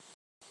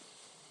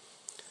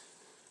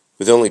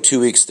With only 2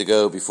 weeks to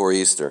go before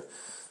Easter,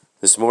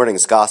 this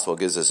morning's gospel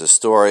gives us a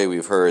story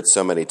we've heard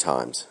so many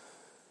times.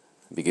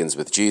 It begins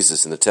with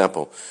Jesus in the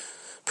temple,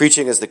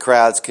 preaching as the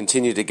crowds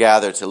continue to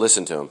gather to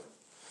listen to him.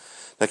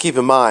 Now keep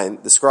in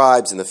mind, the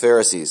scribes and the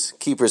Pharisees,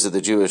 keepers of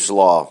the Jewish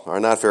law, are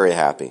not very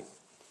happy.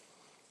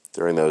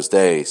 During those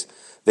days,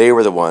 they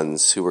were the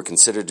ones who were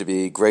considered to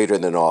be greater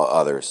than all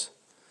others.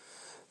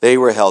 They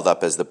were held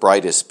up as the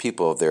brightest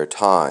people of their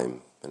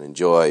time and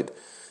enjoyed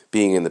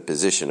being in the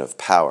position of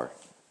power.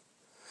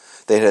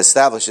 They had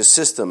established a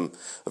system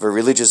of a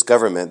religious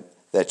government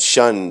that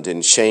shunned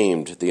and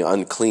shamed the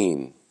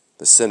unclean,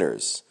 the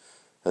sinners,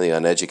 and the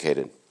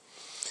uneducated.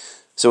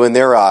 So in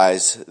their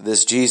eyes,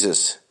 this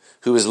Jesus,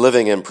 who was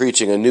living and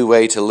preaching a new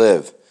way to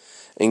live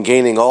and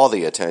gaining all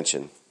the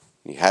attention,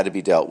 he had to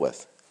be dealt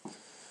with.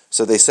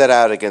 So they set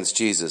out against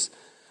Jesus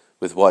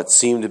with what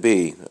seemed to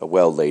be a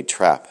well-laid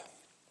trap.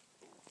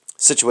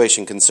 The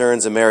situation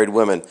concerns a married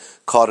woman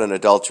caught in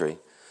adultery,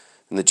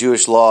 and the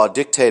Jewish law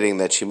dictating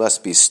that she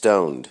must be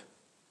stoned.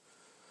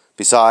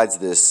 Besides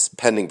this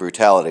pending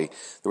brutality,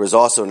 there was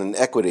also an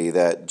inequity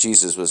that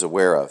Jesus was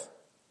aware of.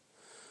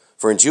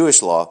 For in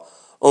Jewish law,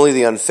 only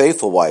the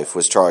unfaithful wife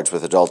was charged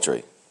with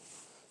adultery.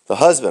 The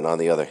husband, on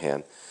the other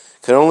hand,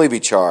 could only be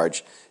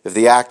charged if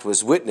the act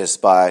was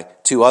witnessed by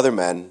two other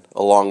men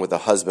along with the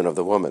husband of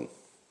the woman.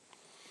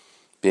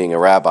 Being a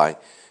rabbi,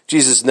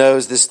 Jesus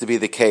knows this to be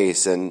the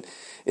case, and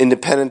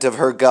independent of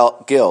her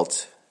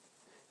guilt,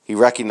 he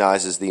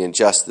recognizes the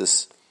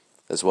injustice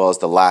as well as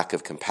the lack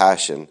of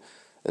compassion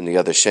and the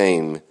other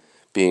shame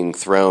being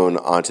thrown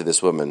onto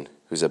this woman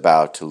who's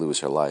about to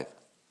lose her life.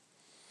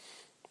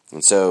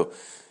 And so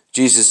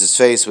Jesus is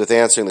faced with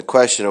answering the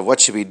question of what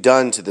should be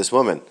done to this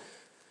woman.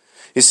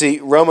 You see,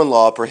 Roman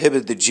law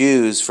prohibited the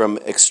Jews from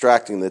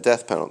extracting the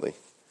death penalty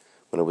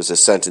when it was a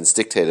sentence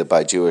dictated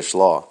by Jewish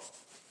law.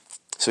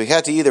 So he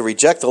had to either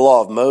reject the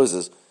law of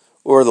Moses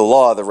or the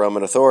law of the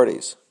Roman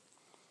authorities.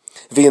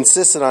 If he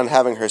insisted on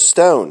having her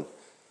stoned,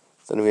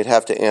 then he would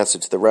have to answer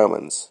to the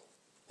Romans.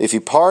 If he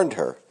pardoned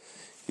her,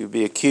 he would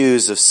be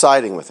accused of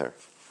siding with her,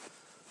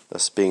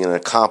 thus being an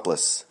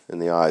accomplice in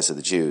the eyes of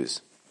the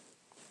Jews.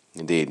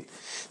 Indeed,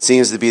 it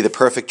seems to be the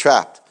perfect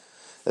trap,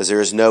 as there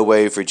is no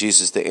way for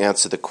Jesus to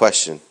answer the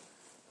question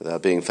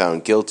without being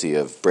found guilty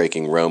of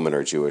breaking Roman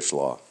or Jewish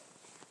law.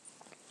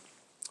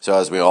 So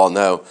as we all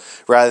know,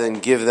 rather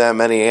than give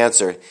them any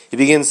answer, he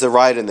begins to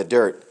write in the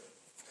dirt.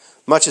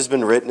 Much has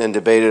been written and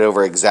debated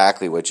over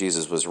exactly what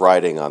Jesus was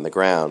writing on the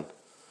ground.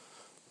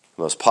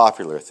 The most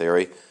popular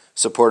theory,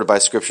 supported by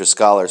Scripture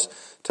scholars,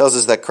 tells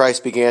us that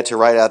Christ began to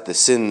write out the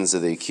sins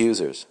of the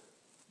accusers.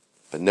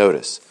 But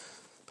notice,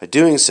 by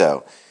doing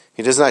so,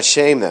 he does not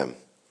shame them.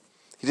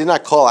 He did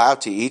not call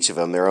out to each of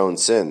them their own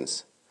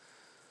sins.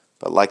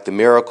 But like the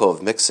miracle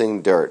of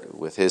mixing dirt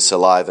with his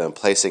saliva and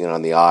placing it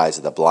on the eyes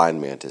of the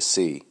blind man to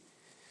see,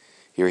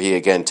 here he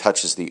again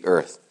touches the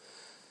earth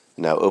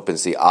and now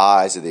opens the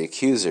eyes of the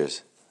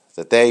accusers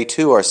that they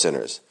too are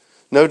sinners,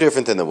 no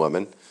different than the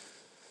woman,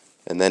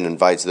 and then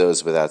invites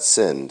those without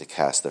sin to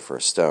cast the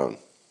first stone.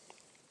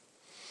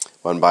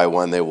 One by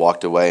one they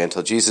walked away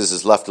until Jesus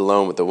is left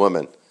alone with the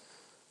woman.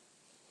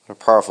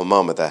 What a powerful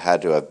moment that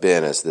had to have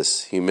been as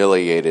this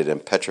humiliated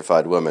and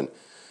petrified woman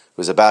who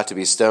was about to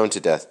be stoned to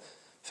death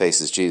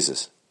faces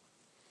Jesus.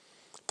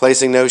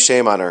 Placing no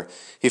shame on her,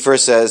 he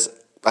first says,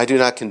 "I do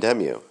not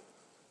condemn you."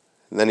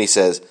 And then he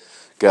says,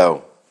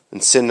 "Go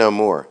and sin no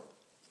more."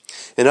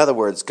 In other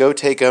words, go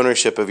take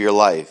ownership of your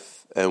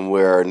life and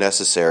where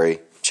necessary,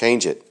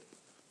 change it.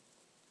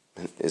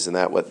 Isn't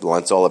that what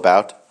Lent's all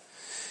about?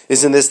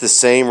 Isn't this the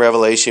same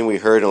revelation we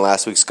heard in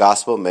last week's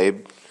gospel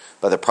made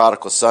by the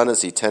prodigal son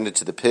as he tended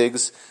to the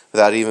pigs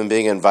without even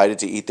being invited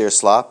to eat their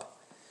slop?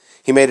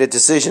 He made a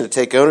decision to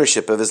take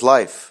ownership of his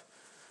life,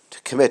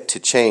 to commit to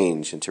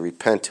change and to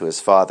repent to his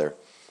Father,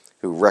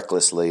 who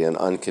recklessly and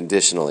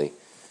unconditionally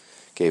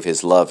gave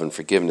his love and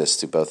forgiveness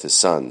to both his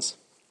sons.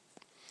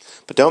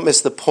 But don't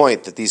miss the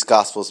point that these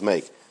gospels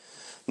make.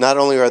 Not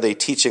only are they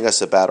teaching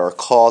us about our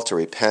call to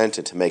repent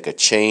and to make a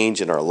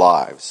change in our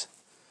lives,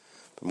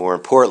 but more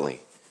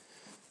importantly,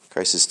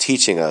 Christ is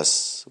teaching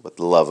us what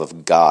the love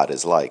of God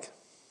is like.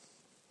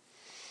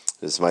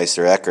 It is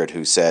Meister Eckhart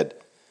who said,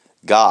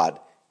 "God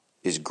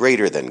is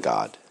greater than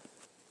God."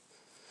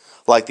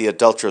 Like the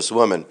adulterous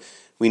woman,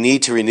 we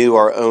need to renew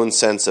our own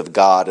sense of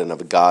God and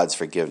of God's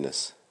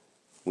forgiveness.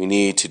 We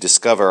need to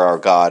discover our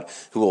God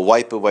who will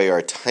wipe away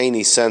our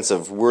tiny sense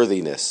of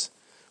worthiness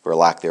or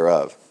lack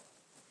thereof.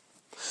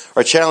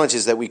 Our challenge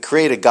is that we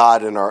create a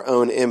God in our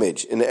own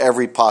image in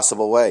every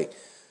possible way.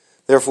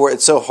 Therefore,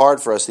 it's so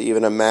hard for us to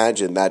even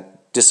imagine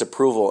that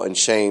disapproval and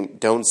shame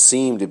don't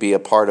seem to be a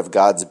part of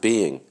God's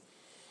being.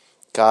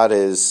 God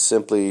is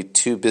simply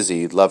too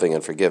busy loving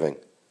and forgiving.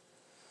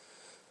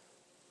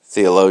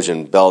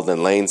 Theologian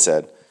Belden Lane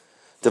said,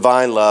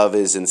 "Divine love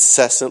is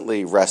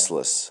incessantly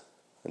restless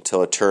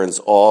until it turns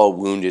all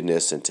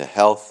woundedness into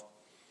health,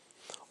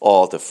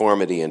 all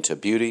deformity into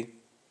beauty,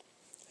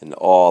 and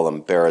all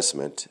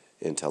embarrassment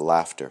into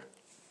laughter."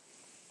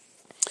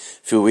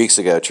 A few weeks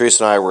ago,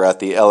 Teresa and I were at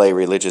the LA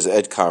Religious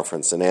Ed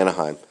Conference in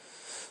Anaheim.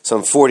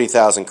 Some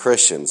 40,000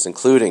 Christians,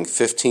 including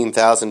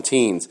 15,000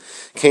 teens,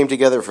 came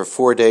together for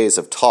 4 days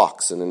of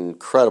talks and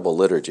incredible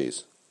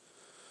liturgies.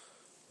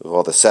 Of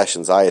all the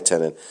sessions I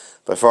attended,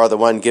 by far the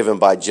one given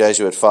by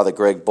Jesuit Father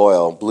Greg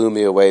Boyle blew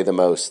me away the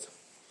most.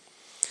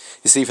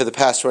 You see, for the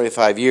past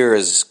 25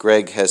 years,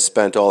 Greg has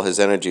spent all his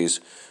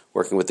energies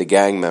working with the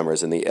gang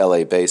members in the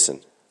LA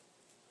Basin.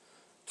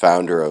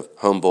 Founder of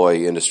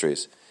Homeboy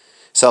Industries,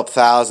 he's helped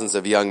thousands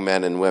of young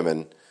men and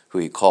women, who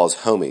he calls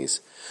homies,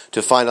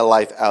 to find a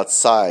life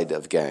outside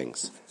of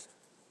gangs.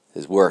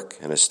 His work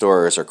and his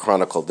stories are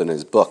chronicled in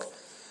his book,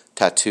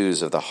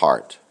 Tattoos of the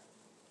Heart.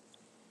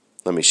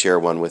 Let me share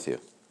one with you.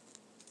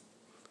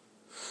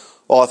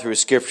 All through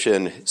scripture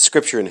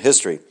and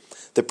history,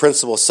 the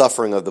principal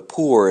suffering of the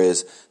poor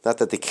is not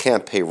that they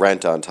can't pay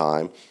rent on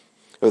time,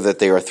 or that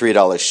they are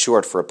 $3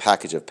 short for a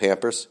package of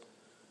Pampers.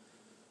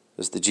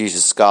 As the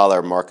Jesus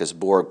scholar Marcus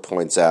Borg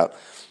points out,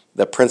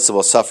 the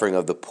principal suffering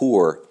of the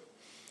poor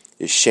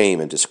is shame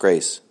and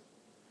disgrace.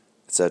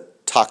 It's a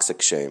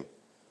toxic shame,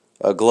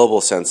 a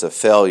global sense of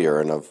failure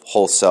and of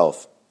whole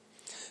self,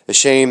 a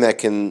shame that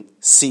can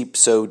seep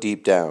so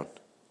deep down.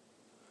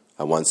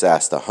 I once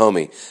asked a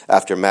homie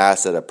after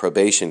Mass at a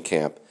probation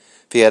camp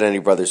if he had any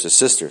brothers or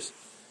sisters.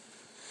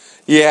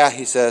 Yeah,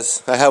 he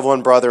says, I have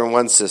one brother and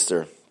one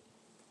sister.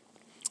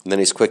 And then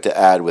he's quick to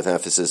add with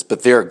emphasis,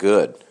 but they're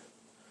good.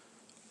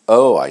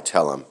 Oh, I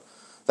tell him,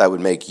 that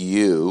would make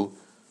you,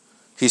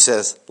 he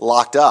says,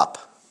 locked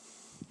up.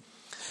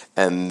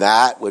 And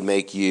that would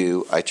make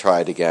you, I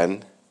tried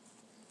again,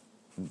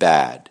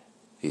 bad,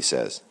 he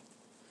says.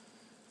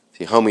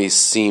 See, homies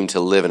seem to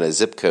live in a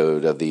zip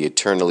code of the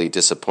eternally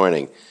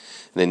disappointing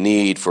and a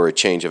need for a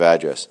change of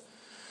address.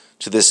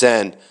 To this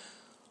end,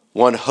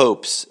 one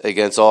hopes,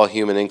 against all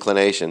human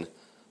inclination,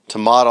 to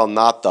model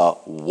not the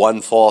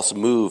one false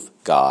move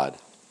God,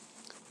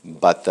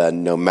 but the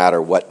no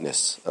matter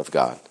whatness of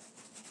God.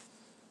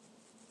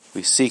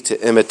 We seek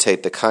to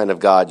imitate the kind of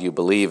God you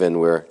believe in,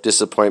 where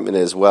disappointment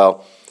is,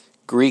 well,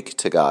 Greek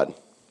to God,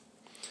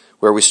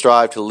 where we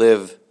strive to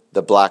live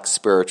the black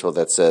spiritual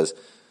that says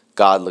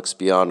God looks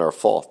beyond our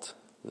fault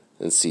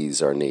and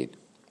sees our need.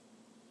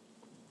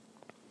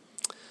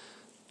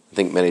 I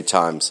think many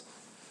times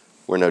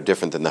we're no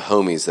different than the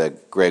homies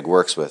that Greg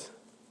works with.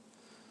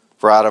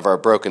 For out of our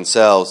broken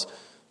selves,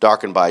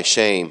 darkened by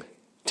shame,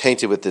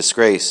 tainted with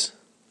disgrace,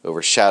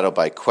 overshadowed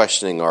by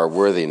questioning our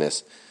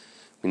worthiness,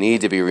 we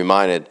need to be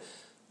reminded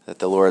that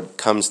the Lord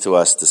comes to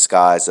us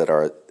disguised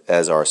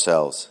as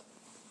ourselves.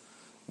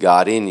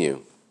 God in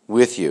you,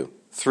 with you,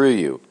 through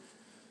you,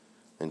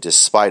 and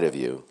despite of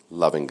you,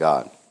 loving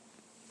God.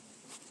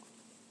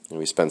 And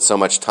we spend so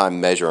much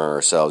time measuring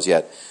ourselves,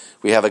 yet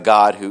we have a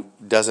God who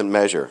doesn't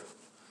measure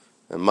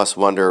and must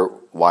wonder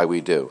why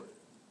we do.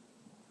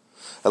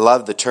 I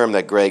love the term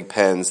that Greg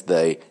pens,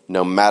 the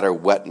no matter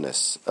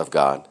whatness of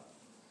God.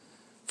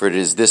 For it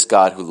is this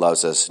God who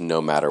loves us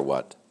no matter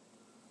what.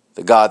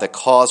 The God that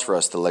calls for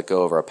us to let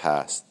go of our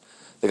past.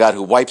 The God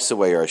who wipes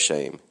away our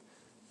shame.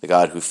 The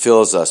God who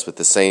fills us with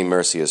the same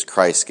mercy as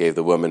Christ gave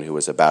the woman who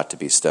was about to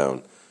be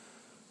stoned.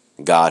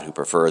 The God who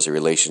prefers a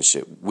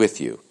relationship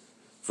with you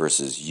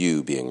versus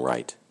you being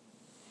right.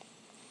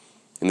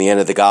 In the end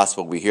of the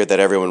gospel, we hear that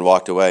everyone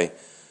walked away.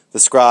 The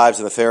scribes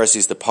and the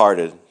Pharisees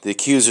departed. The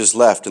accusers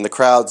left, and the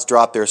crowds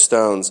dropped their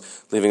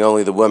stones, leaving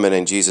only the women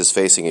and Jesus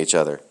facing each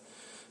other.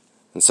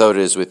 And so it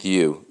is with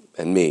you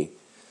and me.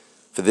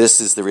 For this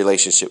is the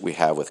relationship we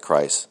have with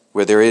Christ,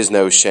 where there is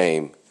no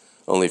shame,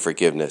 only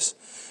forgiveness.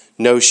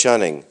 No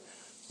shunning,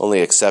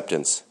 only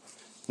acceptance.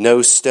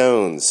 No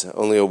stones,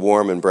 only a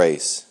warm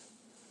embrace.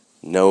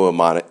 No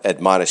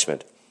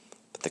admonishment,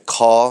 but the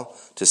call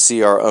to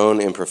see our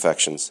own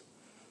imperfections.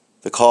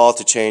 The call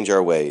to change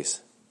our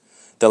ways.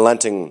 The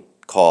Lenten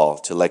call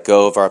to let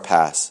go of our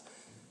past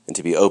and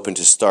to be open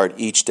to start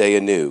each day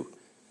anew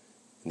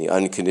in the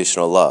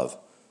unconditional love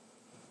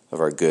of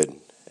our good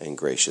and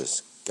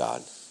gracious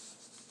God.